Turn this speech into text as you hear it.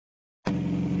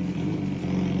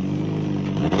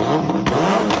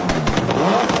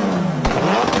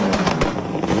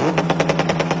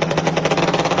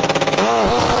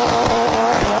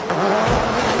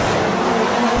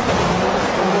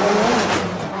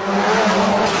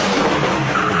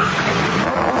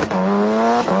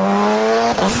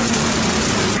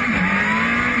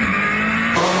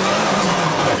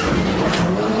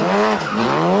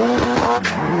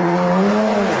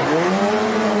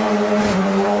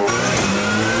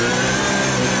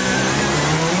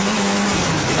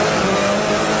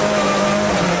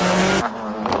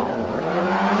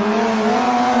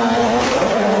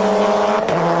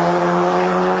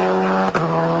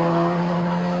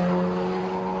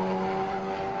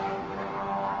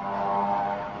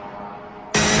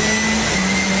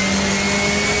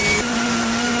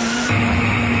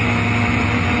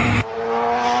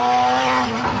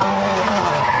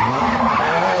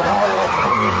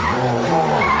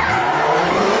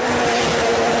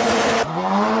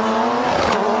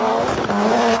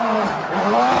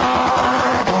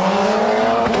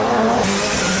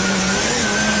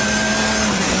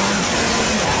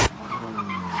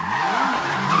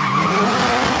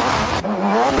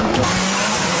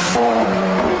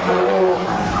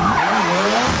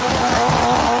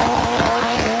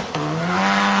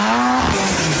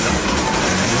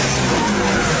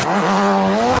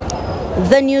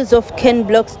The news of Ken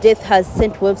Block's death has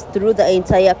sent waves through the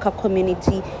entire car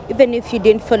community. Even if you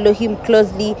didn't follow him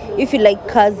closely, if you like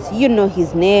cars, you know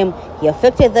his name. He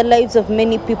affected the lives of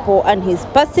many people, and his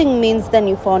passing means the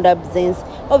newfound absence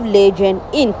of legend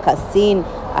in Kasine.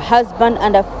 A husband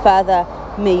and a father,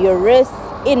 may you rest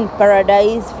in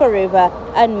paradise forever,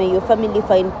 and may your family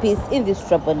find peace in these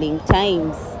troubling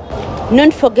times.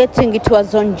 Not forgetting, it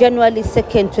was on January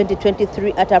 2nd,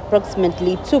 2023 at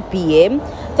approximately 2 p.m.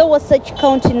 the Wasatch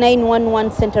County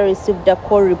 911 Center received a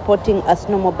call reporting a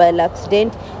snowmobile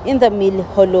accident in the Mill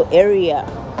Hollow area.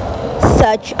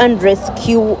 Search and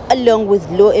rescue, along with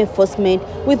law enforcement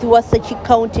with Wasatch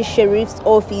County Sheriff's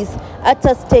Office,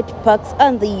 Atta State Parks,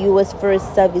 and the U.S.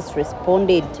 Forest Service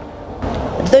responded.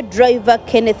 The driver,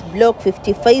 Kenneth Block,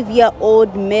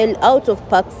 55-year-old male out of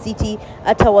Park City,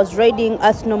 Atta, was riding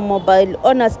a snowmobile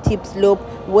on a steep slope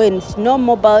when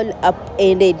snowmobile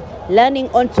upended. Landing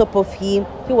on top of him,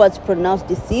 he was pronounced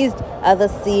deceased at the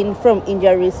scene from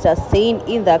injuries sustained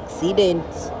in the accident.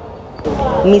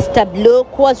 Mr.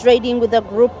 Block was riding with a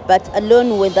group but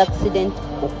alone when the accident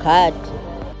occurred.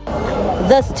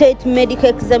 The State Medical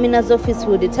Examiner's Office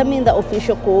will determine the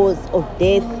official cause of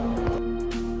death.